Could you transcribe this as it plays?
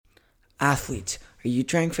Athletes, are you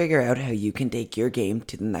trying to figure out how you can take your game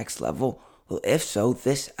to the next level? Well, if so,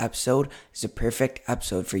 this episode is a perfect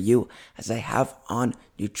episode for you as I have on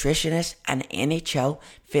nutritionist and NHL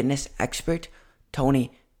fitness expert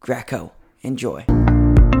Tony Greco. Enjoy.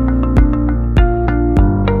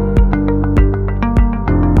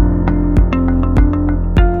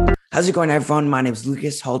 How's it going, everyone? My name is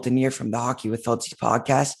Lucas Hultzy here from the Hockey with Hultzy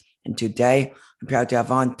podcast, and today I'm proud to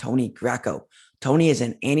have on Tony Greco. Tony is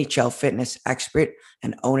an NHL fitness expert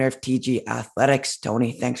and owner of TG Athletics.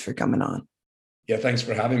 Tony, thanks for coming on. Yeah, thanks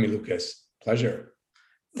for having me, Lucas. Pleasure.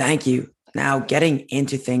 Thank you. Now, getting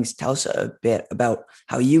into things, tell us a bit about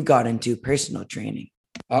how you got into personal training.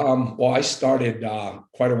 Well, I started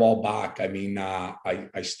quite a while back.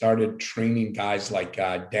 I started training guys like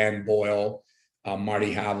Dan Boyle,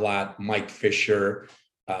 Marty Havlat, Mike Fisher,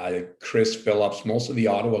 Chris Phillips, most of the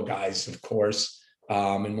Ottawa guys, of course,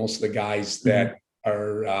 and most of the guys that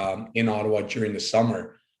are in Ottawa during the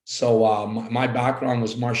summer. So my background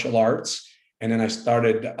was martial arts, and then I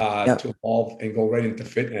started to evolve and go right into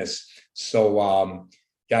fitness. So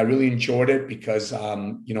I really enjoyed it because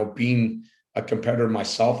being a competitor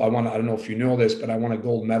myself, I don't know if you know this, but I won a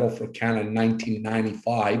gold medal for Canada in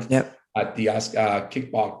 1995 at the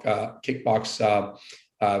kickbox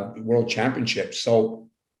world championship. So,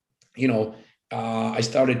 I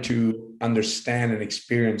started to understand and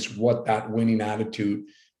experience what that winning attitude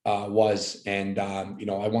was. And,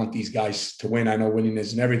 I want these guys to win. I know winning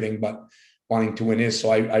isn't everything, but wanting to win is.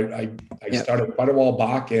 So I started quite a while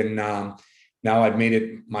back, and now I've made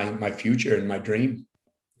it my future and my dream.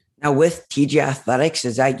 Now with TG Athletics,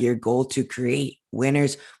 is that your goal to create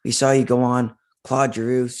winners? We saw you go on Claude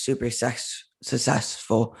Giroux's super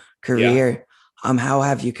successful career. How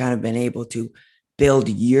have you kind of been able to build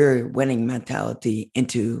your winning mentality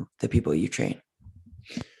into the people you train?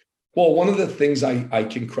 Well, one of the things I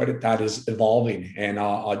can credit that is evolving, and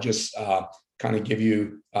I'll just kind of give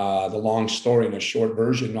you the long story in a short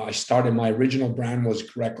version. I started, my original brand was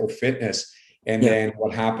Greco Fitness. And then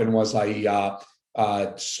what happened was I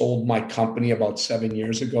sold my company about 7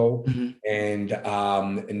 years ago. And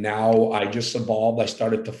now I just evolved. I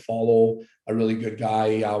started to follow a really good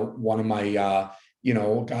guy. One of my,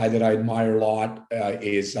 guy that I admire a lot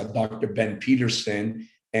is Dr. Ben Peterson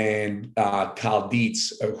and Cal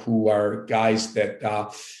Dietz, who are guys that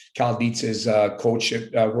Cal Dietz is a coach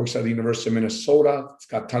that works at the University of Minnesota. He's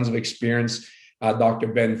got tons of experience. Dr.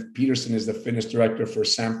 Ben Peterson is the fitness director for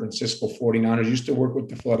San Francisco 49ers, used to work with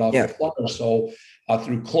the Philadelphia Flyers. So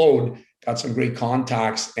through Claude, got some great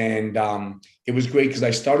contacts. And it was great because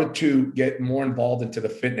I started to get more involved into the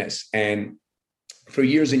fitness. And for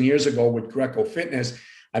years and years ago with Greco Fitness,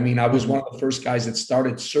 I was one of the first guys that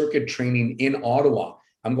started circuit training in Ottawa.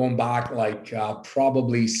 I'm going back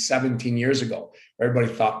probably 17 years ago. Everybody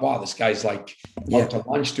thought, wow, this guy's out to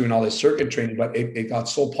lunch doing all this circuit training, but it got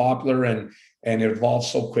so popular and it evolved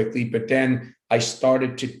so quickly. But then I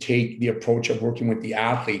started to take the approach of working with the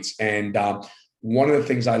athletes. And one of the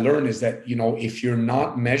things I learned is that, if you're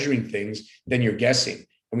not measuring things, then you're guessing.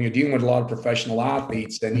 And when you're dealing with a lot of professional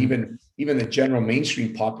athletes and even the general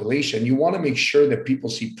mainstream population, you want to make sure that people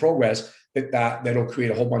see progress, that'll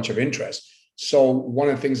create a whole bunch of interest. So one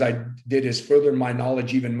of the things I did is further my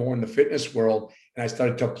knowledge even more in the fitness world. And I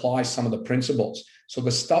started to apply some of the principles. So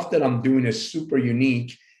the stuff that I'm doing is super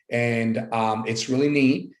unique. And it's really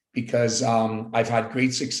neat because I've had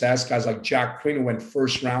great success. Guys like Jack Quinn, who went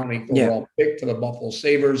first round, 8th overall pick to the Buffalo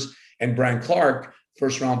Sabres, and Brian Clark,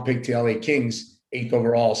 first round pick to LA Kings, 8th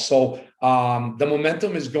overall. So the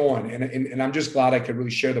momentum is going. And I'm just glad I could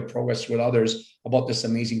really share the progress with others about this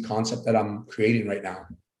amazing concept that I'm creating right now.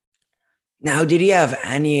 Now, did you have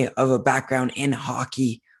any of a background in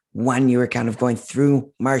hockey when you were kind of going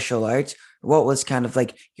through martial arts? What was kind of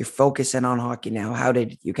like your focus in on hockey now? How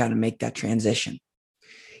did you kind of make that transition?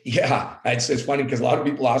 Yeah, it's funny because a lot of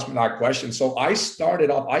people ask me that question. So I started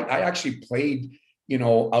off, I actually played,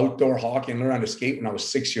 outdoor hockey and learned how to skate when I was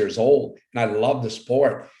 6 years old. And I loved the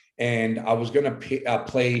sport. And I was going to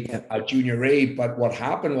play junior A. But what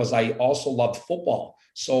happened was I also loved football.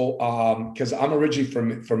 So because I'm originally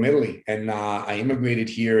from Italy, and I immigrated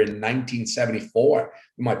here in 1974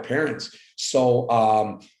 with my parents. So,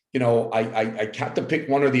 I had to pick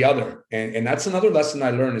one or the other. And that's another lesson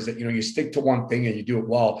I learned is that, you stick to one thing and you do it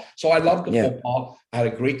well. So I loved the football. I had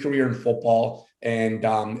a great career in football. And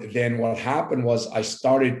then what happened was I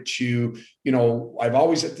started to, I've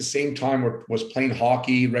always at the same time was playing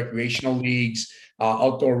hockey, recreational leagues,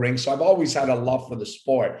 outdoor rinks. So I've always had a love for the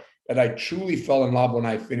sport. But I truly fell in love when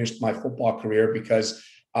I finished my football career because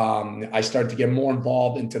I started to get more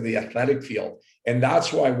involved into the athletic field. And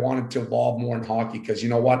that's why I wanted to evolve more in hockey because you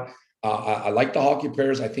know what? I like the hockey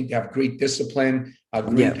players. I think they have great discipline,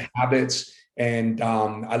 great Yeah. habits, and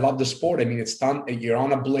I love the sport. I mean, it's done. You're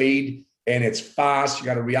on a blade, and it's fast. You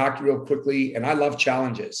got to react real quickly, and I love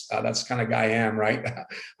challenges. That's the kind of guy I am, right?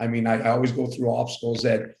 I mean, I always go through obstacles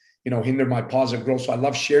that hinder my positive growth. So I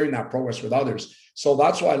love sharing that progress with others. So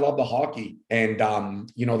that's why I love the hockey. And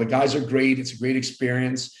the guys are great. It's a great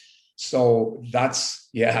experience. So that's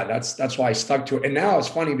why I stuck to it. And now it's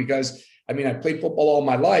funny because I mean, I played football all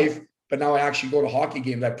my life, but now I actually go to hockey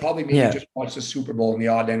games. I probably maybe Yeah. just watch the Super Bowl and the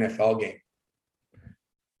odd NFL game.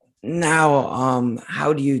 Now,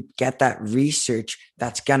 how do you get that research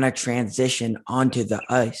that's gonna transition onto the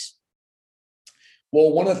ice?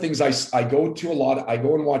 Well, one of the things I go to a lot, I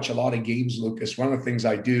go and watch a lot of games, Lucas. One of the things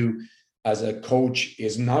I do as a coach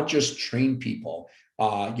is not just train people,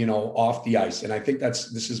 off the ice. And I think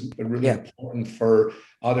this is really Yeah. important for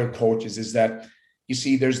other coaches is that you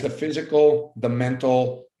see there's the physical, the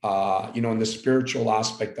mental, and the spiritual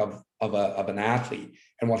aspect of an athlete.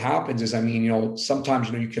 And what happens is, I mean, sometimes,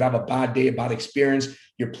 you could have a bad day, a bad experience.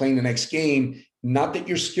 You're playing the next game. Not that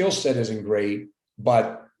your skill set isn't great,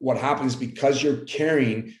 but what happens because you're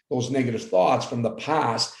carrying those negative thoughts from the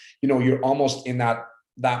past, you're almost in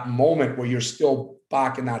that moment where you're still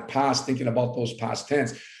back in that past thinking about those past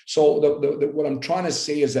tense. So what I'm trying to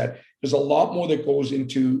say is that there's a lot more that goes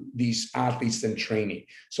into these athletes than training.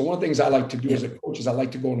 So one of the things I like to do as a coach is I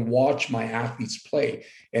like to go and watch my athletes play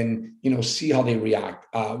and see how they react,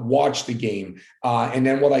 watch the game. And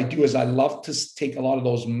then what I do is I love to take a lot of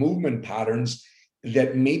those movement patterns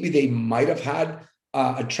that maybe they might have had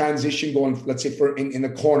a transition going, let's say in the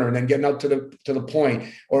corner and then getting out to the point,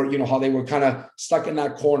 or how they were kind of stuck in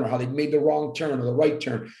that corner, how they made the wrong turn or the right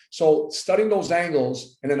turn. So studying those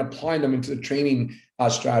angles and then applying them into the training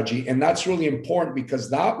strategy, and that's really important because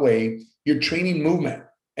that way you're training movement.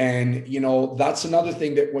 And that's another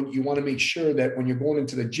thing that when you want to make sure that when you're going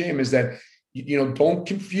into the gym is that don't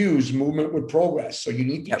confuse movement with progress. So you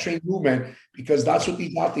need to train movement because that's what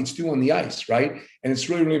these athletes do on the ice, right? And it's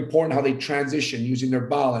really, really important how they transition using their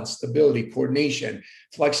balance, stability, coordination,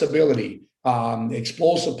 flexibility,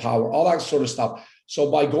 explosive power, all that sort of stuff.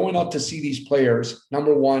 So by going out to see these players,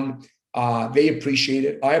 number one, they appreciate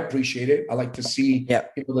it. I appreciate it. I like to see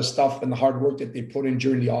the stuff and the hard work that they put in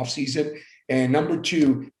during the off season. And number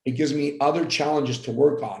two, it gives me other challenges to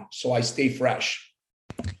work on. So I stay fresh.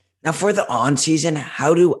 Now, for the on season,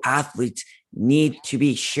 how do athletes need to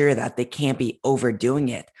be sure that they can't be overdoing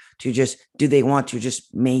it do they want to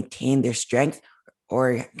just maintain their strength,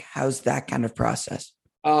 or how's that kind of process?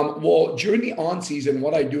 Well, during the on season,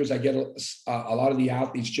 what I do is I get a lot of the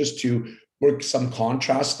athletes just to work some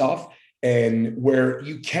contrast stuff, and where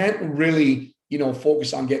you can't really,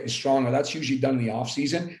 focus on getting stronger. That's usually done in the off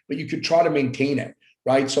season, but you could try to maintain it,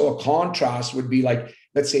 right? So a contrast would be like,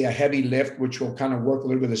 let's say a heavy lift, which will kind of work a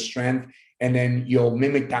little bit of strength. And then you'll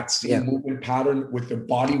mimic that same movement pattern with the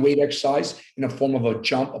body weight exercise in the form of a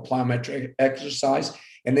jump, a plyometric exercise.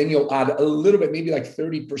 And then you'll add a little bit, maybe like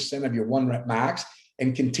 30% of your 1 rep max,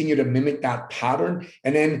 and continue to mimic that pattern.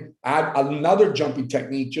 And then add another jumping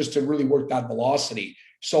technique just to really work that velocity.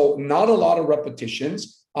 So not a lot of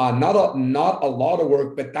repetitions, not a lot of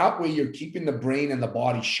work, but that way you're keeping the brain and the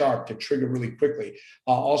body sharp to trigger really quickly.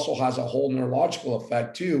 Also has a whole neurological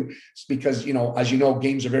effect too, because as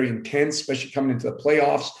games are very intense, especially coming into the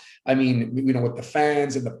playoffs. I mean, with the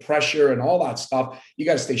fans and the pressure and all that stuff, you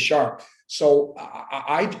got to stay sharp. So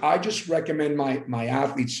I just recommend my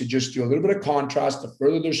athletes to just do a little bit of contrast to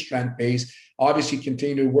further their strength base. Obviously,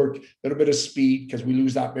 continue to work a little bit of speed because we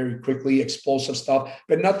lose that very quickly, explosive stuff,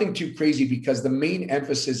 but nothing too crazy because the main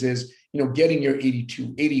emphasis is, getting your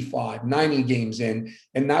 82, 85, 90 games in.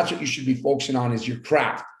 And that's what you should be focusing on is your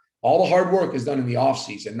craft. All the hard work is done in the off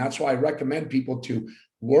season. That's why I recommend people to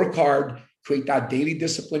work hard, create that daily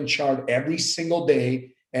discipline chart every single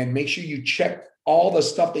day, and make sure you check all the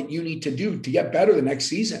stuff that you need to do to get better the next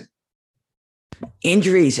season.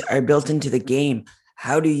 Injuries are built into the game.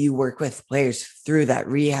 How do you work with players through that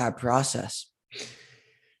rehab process?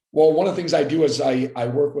 Well, one of the things I do is I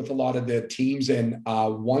work with a lot of the teams, and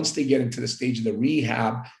once they get into the stage of the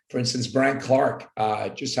rehab, for instance, Brant Clark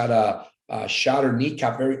just had a shattered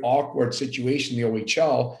kneecap, very awkward situation in the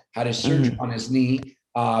OHL, had his surgery on his knee.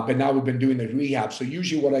 But now we've been doing the rehab. So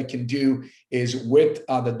usually what I can do is with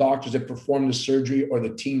the doctors that perform the surgery or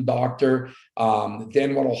the team doctor,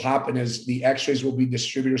 then what will happen is the x-rays will be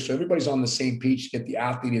distributed. So everybody's on the same page to get the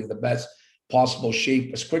athlete in the best possible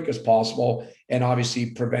shape as quick as possible, and obviously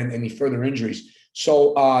prevent any further injuries.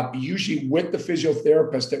 So usually with the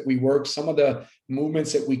physiotherapist that we work, some of the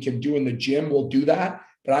movements that we can do in the gym, we'll do that.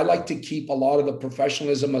 But I like to keep a lot of the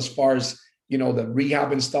professionalism as far as the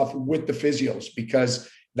rehab and stuff with the physios, because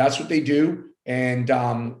that's what they do. And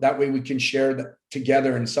that way we can share that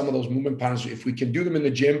together. And some of those movement patterns, if we can do them in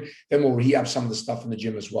the gym, then we'll rehab some of the stuff in the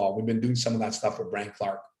gym as well. We've been doing some of that stuff with Brand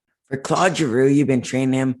Clark. For Claude Giroux, you've been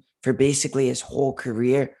training him for basically his whole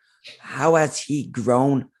career. How has he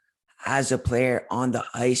grown as a player on the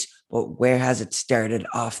ice, but where has it started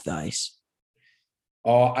off the ice?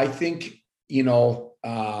 I think,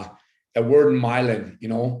 a word myelin,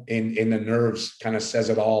 in the nerves kind of says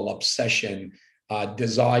it all: obsession,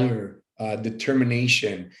 desire,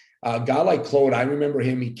 determination. A guy like Claude, I remember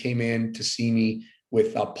him, he came in to see me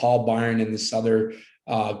with Paul Byron and this other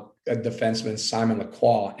defenseman, Simon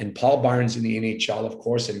Lacroix. And Paul Byron's in the NHL, of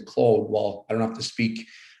course, and Claude, well, I don't have to speak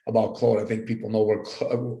about Claude. I think people know where,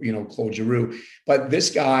 Claude Giroux. But this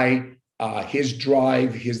guy, his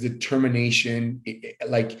drive, his determination,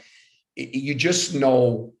 you just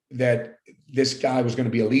know that this guy was going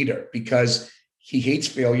to be a leader because he hates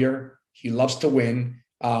failure. He loves to win.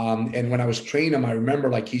 And when I was training him, I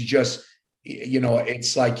remember he's just,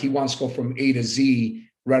 it's like he wants to go from A to Z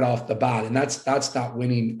right off the bat. And that's that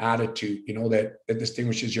winning attitude, that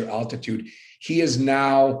distinguishes your altitude. He is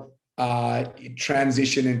now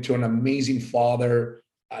transitioned into an amazing father,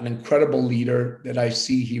 an incredible leader that I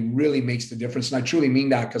see. He really makes the difference. And I truly mean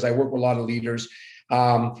that, because I work with a lot of leaders.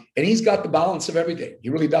 And he's got the balance of everything. He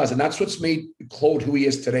really does. And that's what's made Claude who he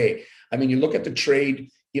is today. I mean, you look at the trade,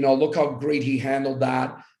 look how great he handled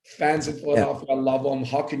that. Fans in Philadelphia love him.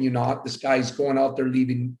 How can you not? This guy's going out there,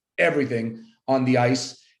 leaving everything on the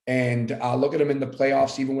ice. And look at him in the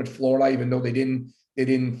playoffs, even with Florida, even though they didn't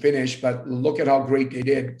finish, but look at how great they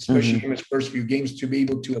did, especially in his first few games, to be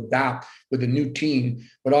able to adapt with a new team,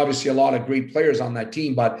 but obviously a lot of great players on that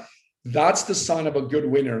team. But that's the sign of a good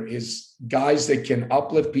winner, is guys that can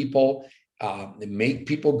uplift people, make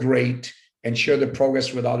people great, and share the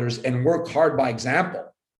progress with others and work hard by example.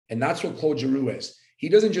 And that's what Claude Giroux is. He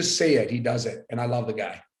doesn't just say it, he does it. And I love the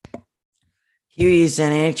guy. He's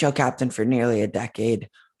an NHL captain for nearly a decade.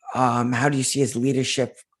 How do you see his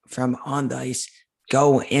leadership from on the ice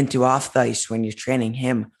go into off the ice when you're training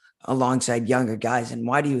him alongside younger guys? And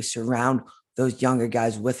why do you surround those younger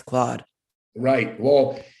guys with Claude? Right.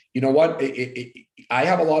 Well, you know what? I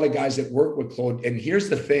have a lot of guys that work with Claude. And here's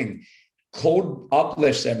the thing: Claude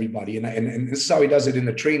uplifts everybody. And this is how he does it in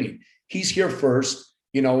the training. He's here first.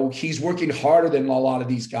 He's working harder than a lot of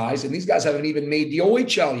these guys. And these guys haven't even made the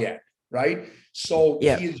OHL yet. Right. So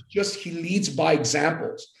he leads by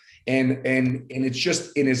examples. And it's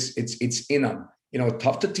just it's in him.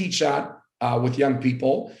 Tough to teach that with young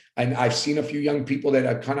people. And I've seen a few young people that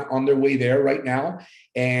are kind of on their way there right now.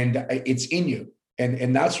 And it's in you.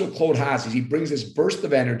 And that's what Claude has, is he brings this burst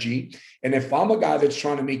of energy. And if I'm a guy that's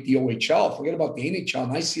trying to make the OHL, forget about the NHL,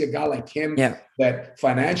 and I see a guy like him that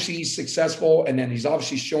financially is successful, and then he's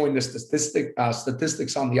obviously showing the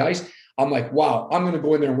statistics on the ice, I'm like, wow, I'm going to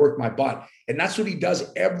go in there and work my butt. And that's what he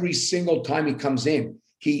does every single time he comes in.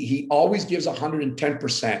 He always gives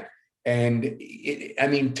 110%. And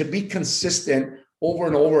to be consistent over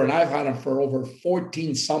and over, and I've had him for over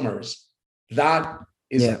 14 summers, that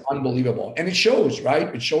is unbelievable. And it shows,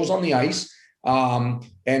 right? It shows on the ice.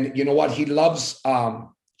 And you know what? He loves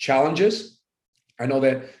challenges. I know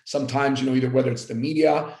that sometimes, either whether it's the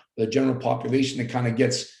media, the general population, that kind of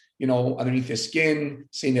gets, underneath his skin,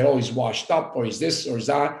 saying that, oh, he's washed up, or he's this or he's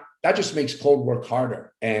that. That just makes Claude work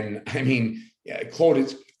harder. And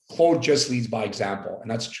Claude just leads by example,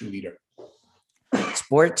 and that's a true leader.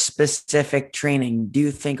 Sports specific training. Do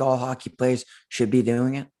you think all hockey players should be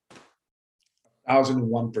doing it?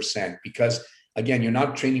 1,001%, because again, you're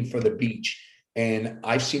not training for the beach. And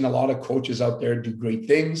I've seen a lot of coaches out there do great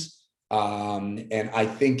things. And I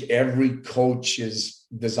think every coach's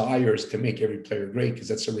desire is to make every player great, because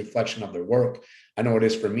that's a reflection of their work. I know it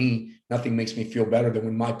is for me. Nothing makes me feel better than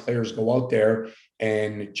when my players go out there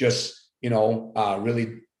and just,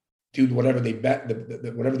 really do whatever they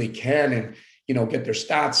whatever they can, and, get their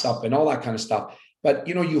stats up and all that kind of stuff. But,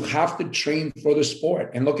 you have to train for the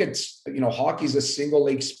sport. And look at, hockey is a single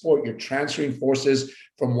leg sport. You're transferring forces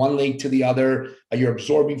from one leg to the other. You're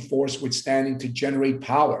absorbing force withstanding to generate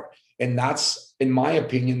power. And that's, in my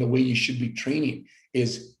opinion, the way you should be training,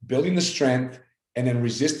 is building the strength and then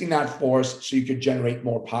resisting that force so you could generate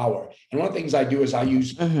more power. And one of the things I do is I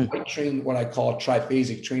train what I call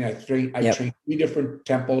triphasic training. I train 3 different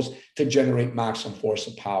tempos to generate maximum force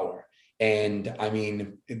of power. And I've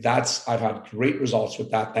had great results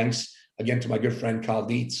with that. Thanks again to my good friend, Kyle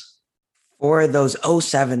Dietz. For those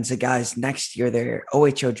 07s, the guys next year, their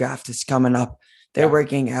OHO draft is coming up. They're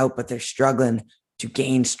working out, but they're struggling to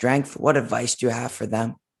gain strength. What advice do you have for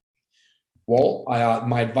them? Well,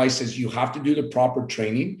 my advice is you have to do the proper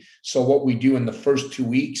training. So what we do in the first 2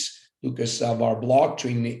 weeks, Lucas, of our block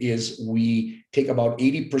training is we take about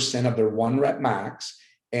 80% of their 1 rep max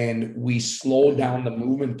and we slow down the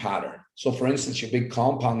movement pattern. So for instance, your big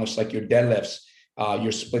compound lifts like your deadlifts,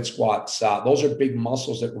 your split squats, those are big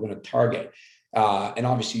muscles that we're going to target. And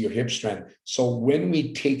obviously your hip strength. So when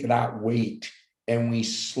we take that weight and we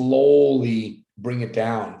slowly bring it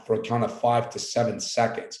down for a count of 5 to 7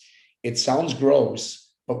 seconds, it sounds gross,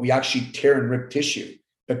 but we actually tear and rip tissue.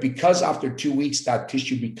 But because after 2 weeks, that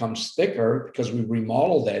tissue becomes thicker because we've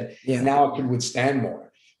remodeled it, now it could withstand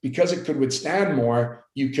more. Because it could withstand more,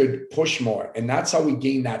 you could push more. And that's how we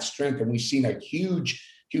gain that strength. And we've seen a huge,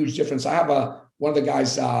 huge difference. I have one of the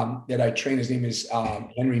guys that I train, his name is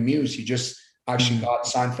Henry Muse. He just actually got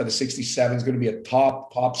signed for the 67. He's going to be a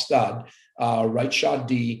top stud, right shot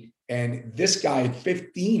D. And this guy at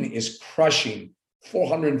 15 is crushing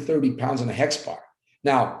 430 pounds in a hex bar.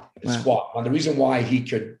 Now, squat. And the reason why he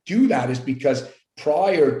could do that is because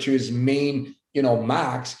prior to his main,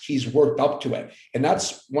 max, he's worked up to it. And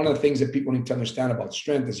that's one of the things that people need to understand about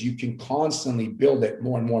strength is you can constantly build it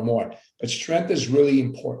more and more and more. But strength is really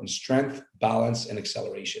important. Strength, balance, and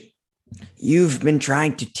acceleration. You've been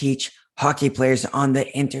trying to teach hockey players on the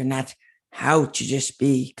internet how to just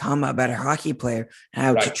become a better hockey player, and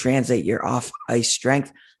how to translate your off-ice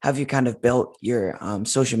strength. Have you kind of built your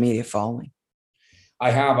social media following?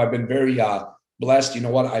 I've been very blessed. You know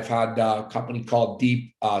what? I've had a company called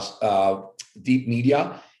Deep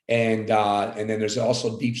Media, and then there's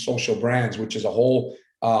also Deep Social Brands, which is a whole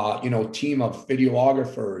team of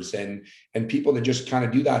videographers and people that just kind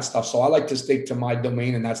of do that stuff. So I like to stick to my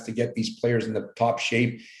domain, and that's to get these players in the top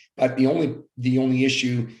shape. But the only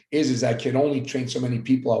issue is I can only train so many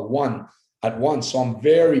people at once. So I'm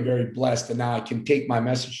very, very blessed. And now I can take my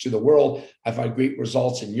message to the world. I've had great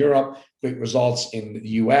results in Europe, great results in the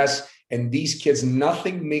US. And these kids,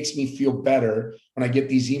 nothing makes me feel better when I get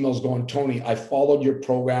these emails going, Tony, I followed your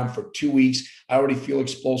program for 2 weeks. I already feel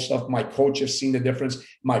explosive. My coach has seen the difference.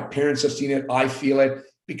 My parents have seen it. I feel it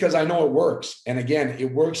because I know it works. And again,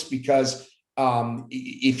 it works because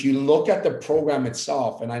if you look at the program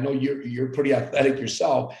itself, and I know you're pretty athletic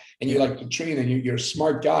yourself, and you like to train, and you're a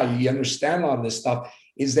smart guy, you understand a lot of this stuff,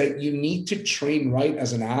 is that you need to train right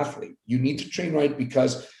as an athlete. You need to train right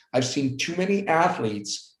because I've seen too many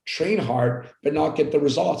athletes train hard but not get the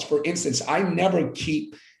results. For instance, I never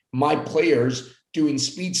keep my players doing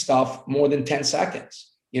speed stuff more than 10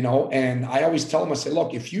 seconds, and I always tell them, I say,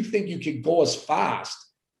 look, if you think you could go as fast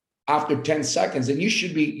after 10 seconds, then you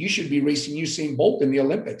should be racing Usain Bolt in the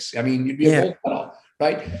Olympics. I mean, you'd be a gold medal,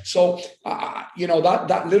 right? So,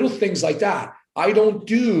 that little things like that. I don't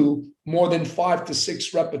do more than 5 to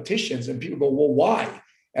 6 repetitions. And people go, well, why?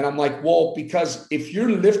 And I'm like, well, because if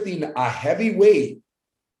you're lifting a heavy weight,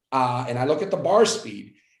 and I look at the bar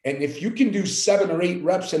speed, and if you can do 7 or 8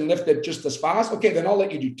 reps and lift it just as fast, okay, then I'll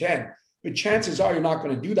let you do 10. But chances are you're not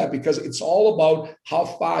going to do that because it's all about how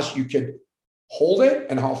fast you can hold it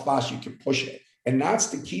and how fast you can push it. And that's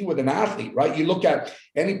the key with an athlete, right? You look at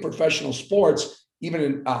any professional sports, even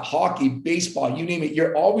in hockey, baseball, you name it,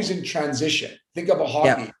 you're always in transition. Think of a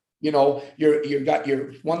hockey, you've got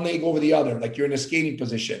your one leg over the other, like you're in a skating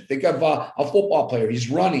position. Think of a football player, he's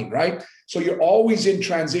running, right? So you're always in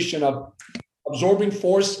transition of absorbing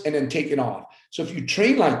force and then taking off. So if you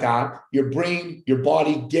train like that, your brain, your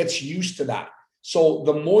body gets used to that. So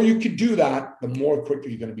the more you can do that, the more quicker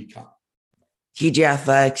you're going to become. TJ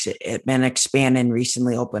Athletics, it's been expanding,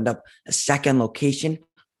 recently opened up a second location.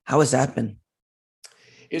 How has that been?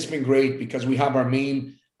 It's been great because we have our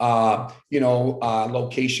main,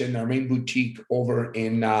 location, our main boutique over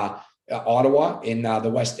in Ottawa, in the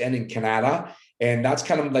West End in Canada. And that's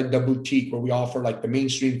kind of like the boutique where we offer like the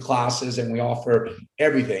mainstream classes and we offer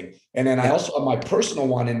everything. And then I also have my personal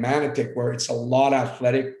one in Manotick where it's a lot of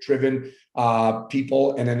athletic driven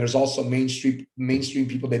people. And then there's also mainstream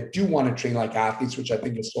people that do want to train like athletes, which I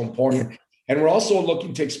think is so important. And we're also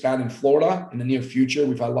looking to expand in Florida in the near future.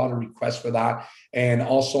 We've had a lot of requests for that, and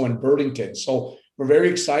also in Burlington. So we're very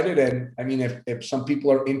excited. And I mean, if some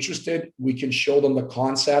people are interested, we can show them the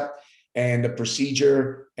concept and the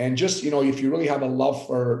procedure. And just, if you really have a love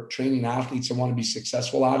for training athletes and want to be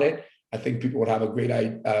successful at it, I think people would have a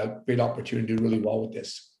great opportunity to do really well with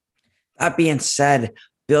this. That being said,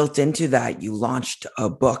 built into that, you launched a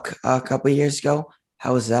book a couple of years ago.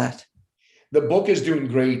 How was that? The book is doing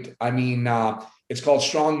great. I mean, it's called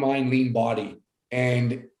Strong Mind, Lean Body.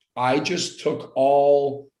 And I just took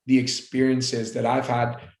all the experiences that I've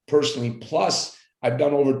had personally, plus I've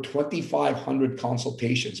done over 2,500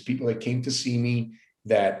 consultations, people that came to see me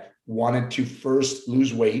that wanted to first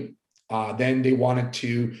lose weight, then they wanted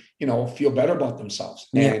to, feel better about themselves.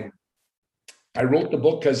 Yeah. And I wrote the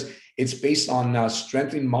book because it's based on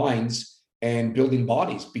strengthening minds and building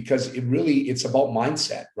bodies, because it's about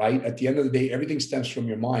mindset, right? At the end of the day, everything stems from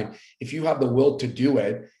your mind. If you have the will to do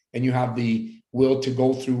it, and you have the will to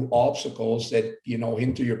go through obstacles that,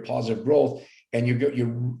 hinder your positive growth, and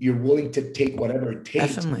you're willing to take whatever it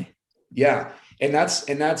takes. Definitely. Yeah. And that's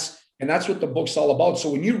what the book's all about. So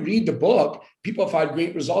when you read the book, people have had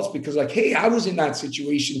great results because, like, hey, I was in that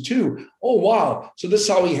situation too. Oh, wow. So this is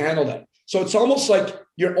how he handled it. So it's almost like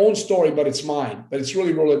your own story, but it's mine. But it's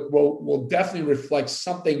really will definitely reflect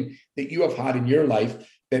something that you have had in your life,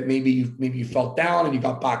 that maybe you felt down and you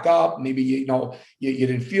got back up. Maybe you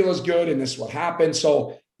didn't feel as good, and this is what happened.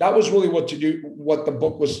 So that was really what the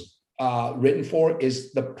book was written for,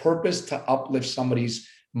 is the purpose to uplift somebody's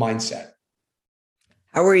mindset.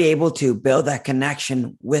 How were you able to build that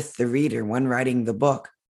connection with the reader when writing the book?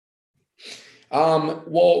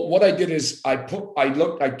 Well, what I did is I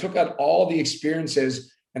took out all the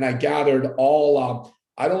experiences, and I gathered all,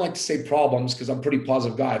 I don't like to say problems because I'm a pretty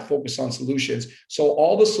positive guy. I focus on solutions. So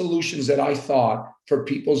all the solutions that I thought for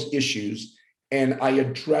people's issues, and I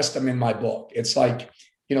addressed them in my book. It's like,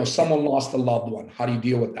 someone lost a loved one. How do you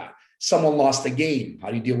deal with that? Someone lost a game. How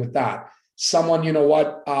do you deal with that? Someone,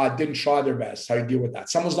 didn't try their best. How do you deal with that?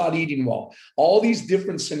 Someone's not eating well. All these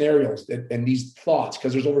different scenarios and these thoughts,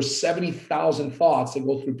 because there's over 70,000 thoughts that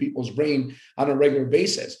go through people's brain on a regular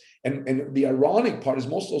basis. And the ironic part is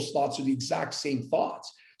most of those thoughts are the exact same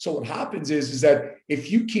thoughts. So what happens is that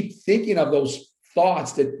if you keep thinking of those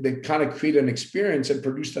thoughts that kind of create an experience and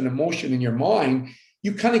produce an emotion in your mind,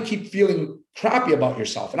 you kind of keep feeling crappy about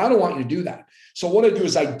yourself. And I don't want you to do that. So what I do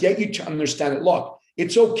is I get you to understand it. Look,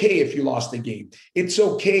 it's okay if you lost the game. It's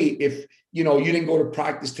okay if you didn't go to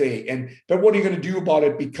practice today. But what are you going to do about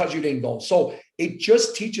it because you didn't go? So it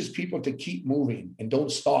just teaches people to keep moving and don't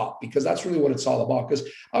stop, because that's really what it's all about. Because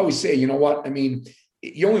I always say, you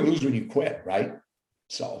only lose when you quit, right?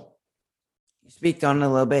 So You speak on it a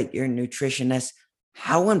little bit. You're a nutritionist.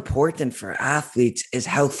 How important for athletes is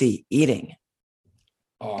healthy eating?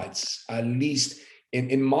 it's at least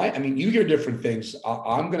in my, you hear different things.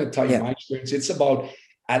 I'm going to tell you my experience. It's about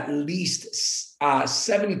at least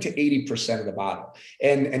 70 to 80% of the battle.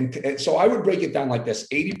 And so I would break it down like this: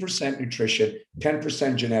 80% nutrition,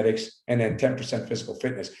 10% genetics, and then 10% physical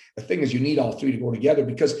fitness. The thing is, you need all three to go together,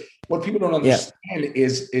 because what people don't understand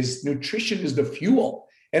is nutrition is the fuel.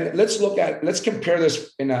 And let's compare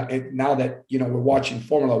this now that, we're watching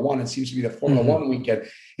Formula One. It seems to be the Formula One weekend.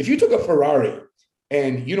 If you took a Ferrari,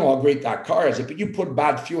 and you know how great that car is, but you put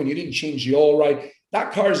bad fuel and you didn't change the oil right,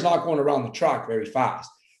 that car is not going around the track very fast.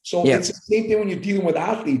 So it's the same thing when you're dealing with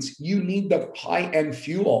athletes. You need the high-end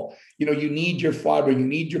fuel. You need your fiber, you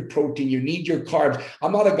need your protein, you need your carbs.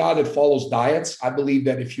 I'm not a guy that follows diets. I believe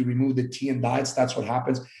that if you remove the T in diets, that's what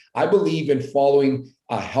happens. I believe in following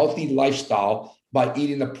a healthy lifestyle by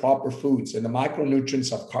eating the proper foods and the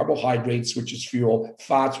micronutrients of carbohydrates, which is fuel,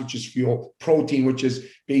 fats, which is fuel, protein, which is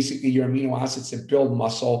basically your amino acids that build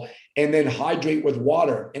muscle, and then hydrate with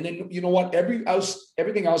water. And then,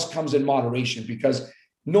 everything else comes in moderation, because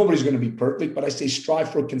nobody's going to be perfect, but I say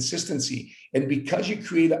strive for consistency. And because you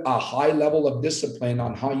create a high level of discipline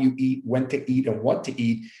on how you eat, when to eat, and what to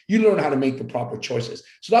eat, you learn how to make the proper choices.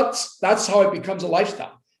 So that's how it becomes a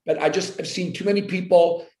lifestyle. But I've seen too many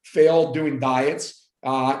people fail doing diets.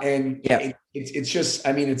 It's just,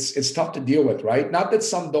 it's tough to deal with, right? Not that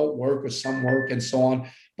some don't work or some work and so on,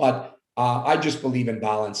 but I just believe in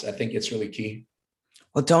balance. I think it's really key.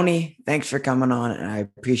 Well, Tony, thanks for coming on, and I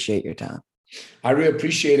appreciate your time. I really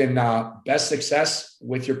appreciate it, and best success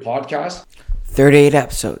with your podcast. 38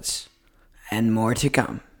 episodes and more to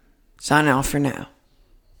come. Sign off for now.